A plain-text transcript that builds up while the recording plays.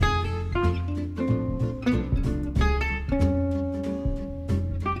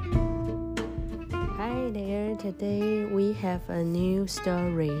Today we have a new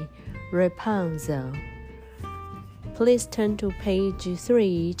story, Repunzel. Please turn to page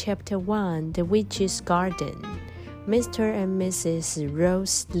 3, chapter 1, The Witch's Garden. Mr. and Mrs.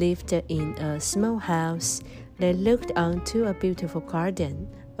 Rose lived in a small house. They looked onto a beautiful garden,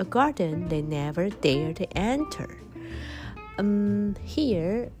 a garden they never dared enter.Here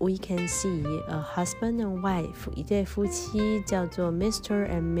we can see a husband and wife, 一对夫妻叫做 Mr.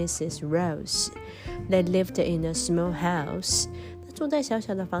 and Mrs. Rose. They lived in a small house. 住在小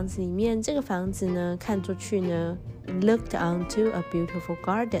小的房子里面，这个房子呢，看出去呢 looked onto a beautiful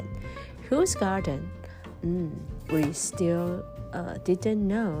garden. Whose garden? We still didn't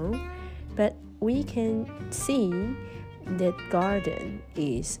know, but we can see.That garden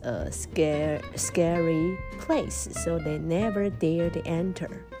is a scary place, so they never dared enter.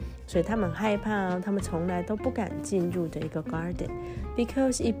 所以他们害怕，他们从来都不敢进入的一个 garden,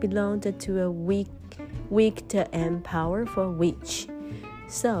 because it belonged to a wicked and powerful witch.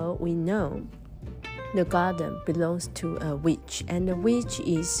 So we know the garden belongs to a witch, and the witch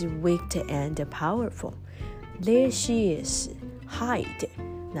is wicked and powerful. There she is, hide.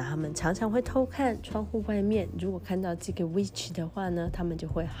那他们常常会偷看窗户外面，如果看到这个 witch 的话呢，他们就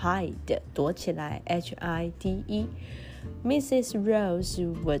会 hide 躲起来 H-I-D-E. Mrs. Rose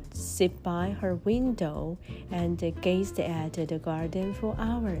would sit by her window and gazed at the garden for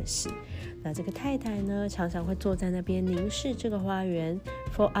hours. 那这个太太呢，常常会坐在那边凝视这个花园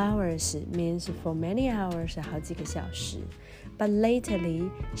For hours means for many hours 好几个小时 But lately,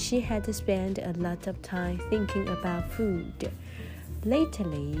 she had spent a lot of time thinking about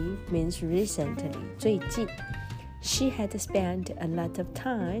food.Lately means recently, 最近 She had spent a lot of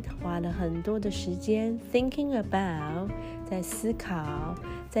time 花了很多的时间 thinking about 在思考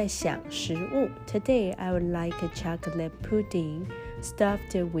在想食物 Today I would like a chocolate pudding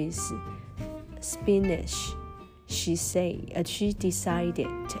stuffed with spinach She decided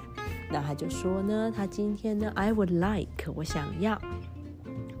那她就说呢她今天呢 I would like 我想要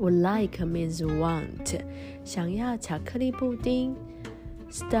Would like means want 想要巧克力布丁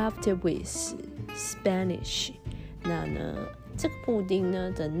Stuffed with Spanish 那呢这个布丁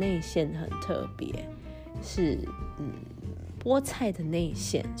呢的内馅很特别是菠菜的内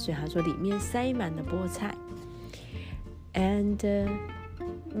馅所以他说里面塞满了菠菜 and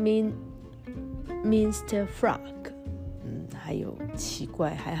minced frog 还有奇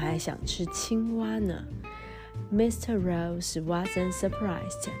怪还想吃青蛙呢 Mr. Rose wasn't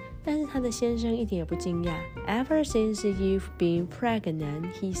surprised但是他的先生一点也不惊讶 Ever since you've been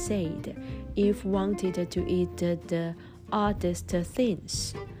pregnant, he said, you've wanted to eat the oddest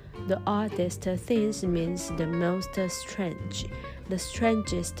things. The oddest things means the most strange. The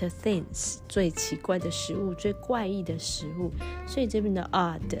strangest things, 最奇怪的食物，最怪异的食物。所以这边的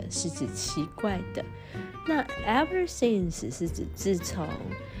odd 是指奇怪的。那 ever since 是指自从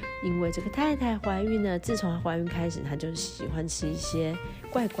因为这个太太怀孕呢，自从她怀孕开始，她就喜欢吃一些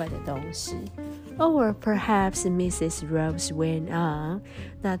怪怪的东西。Or perhaps Mrs. Rose went on.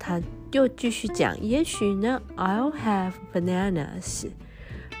 那她又继续讲，也许呢 I'll have bananas,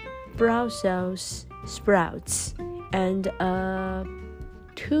 Brussels sprouts, and a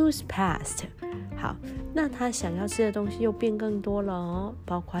toothpaste. 好，那她想要吃的东西又变更多了哦，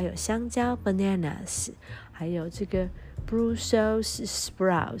包括有香蕉 bananas， 还有这个Brussels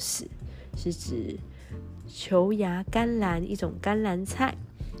sprouts 是指球芽甘蓝，一种甘蓝菜，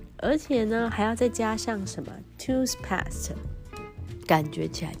而且呢还要再加上什么 toothpaste， 感觉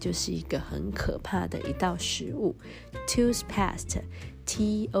起来就是一个很可怕的一道食物 toothpaste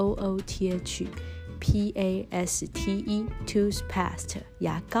T-O-O-T-H-P-A-S-T-E toothpaste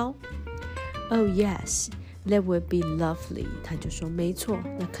牙膏 Oh yes, that would be lovely 他就说没错，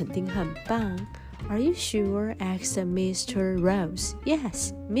那肯定很棒Are you sure? asked Mr. Rose.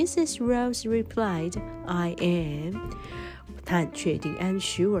 Yes, Mrs. Rose replied, I am. 她很确定 I'm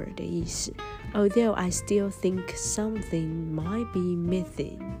sure 的意思 Although I still think something might be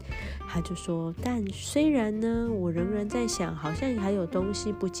missing. 她就说但虽然呢我仍然在想好像还有东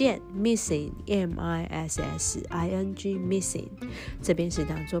西不见 Missing, M-I-S-S-I-N-G Missing 这边是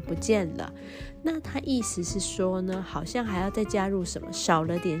当作不见了那她意思是说呢好像还要再加入什么少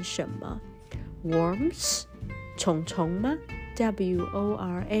了点什么Worms 虫虫吗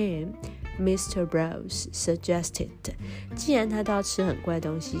W-O-R-M Mr. Rose suggested 既然他都要吃很怪的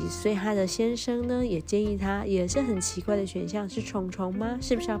东西所以他的先生呢也建议他也是很奇怪的选项是虫虫吗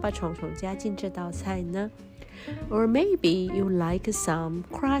是不是要把虫虫加进这道菜呢 Or maybe you like some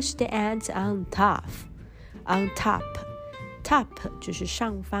crushed ants on top Top 就是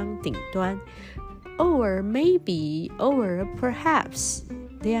上方顶端Or maybe or perhaps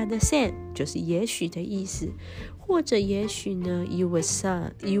they are the same 就是也许的意思，或者也许呢 you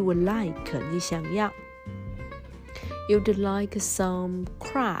would like 你想要 You'd like some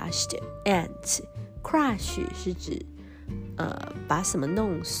crushed ants Crush 是指把什么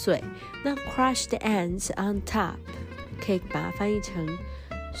弄碎，那 crushed ants on top 可以把它翻译成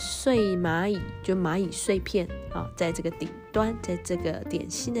碎蚂蚁，就蚂蚁碎片在这个顶端，在这个点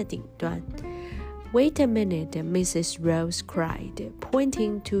心的顶端。Wait a minute, Mrs. Rose cried,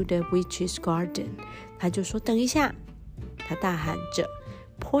 pointing to the witch's garden. 她就说等一下，她大喊着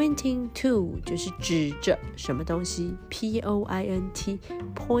Pointing to 就是指着什么东西 P-O-I-N-T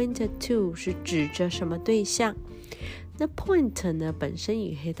Point to 是指着什么对象。那 point 呢本身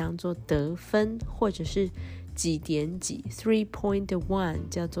也可以当作得分或者是几点几 3.1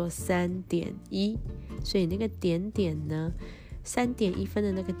 叫做3.1，所以那个点点呢3.1分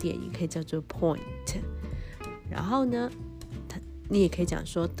的那个点也可以叫做 point。 然后呢你也可以讲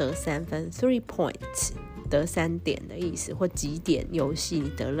说得3分 3 points 得3点的意思，或几点游戏你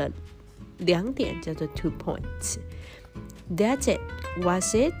得了2点叫做 2 points。 That's it,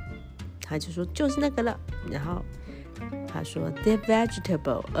 was it? 他就说就是那个了，然后他说 The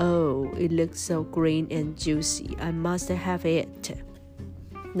vegetable, oh, it looks so green and juicy, I must have it.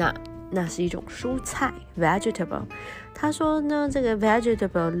 那是一种蔬菜 vegetable。 他说呢这个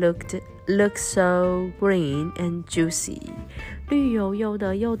vegetable looks so green and juicy， 绿油油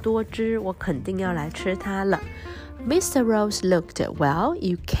的又多汁，我肯定要来吃它了。Mr. Rose looked. Well,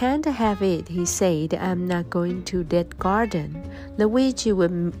 you can't have it, he said. I'm not going to that garden. The witch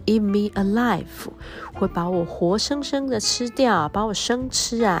will eat me alive. 会把我活生生的吃掉，把我生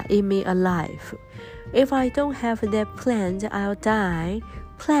吃啊 eat me alive. If I don't have that plant, I'll die.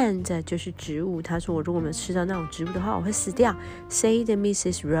 Plant 就是植物，他说我如果没有吃到那种植物的话，我会死掉 said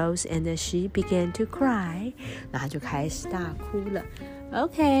Mrs. Rose, and she began to cry. 然后就开始大哭了。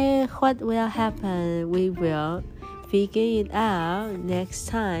Okay, what will happen? We will figure it out next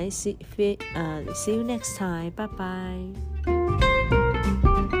time. See you next time. Bye bye.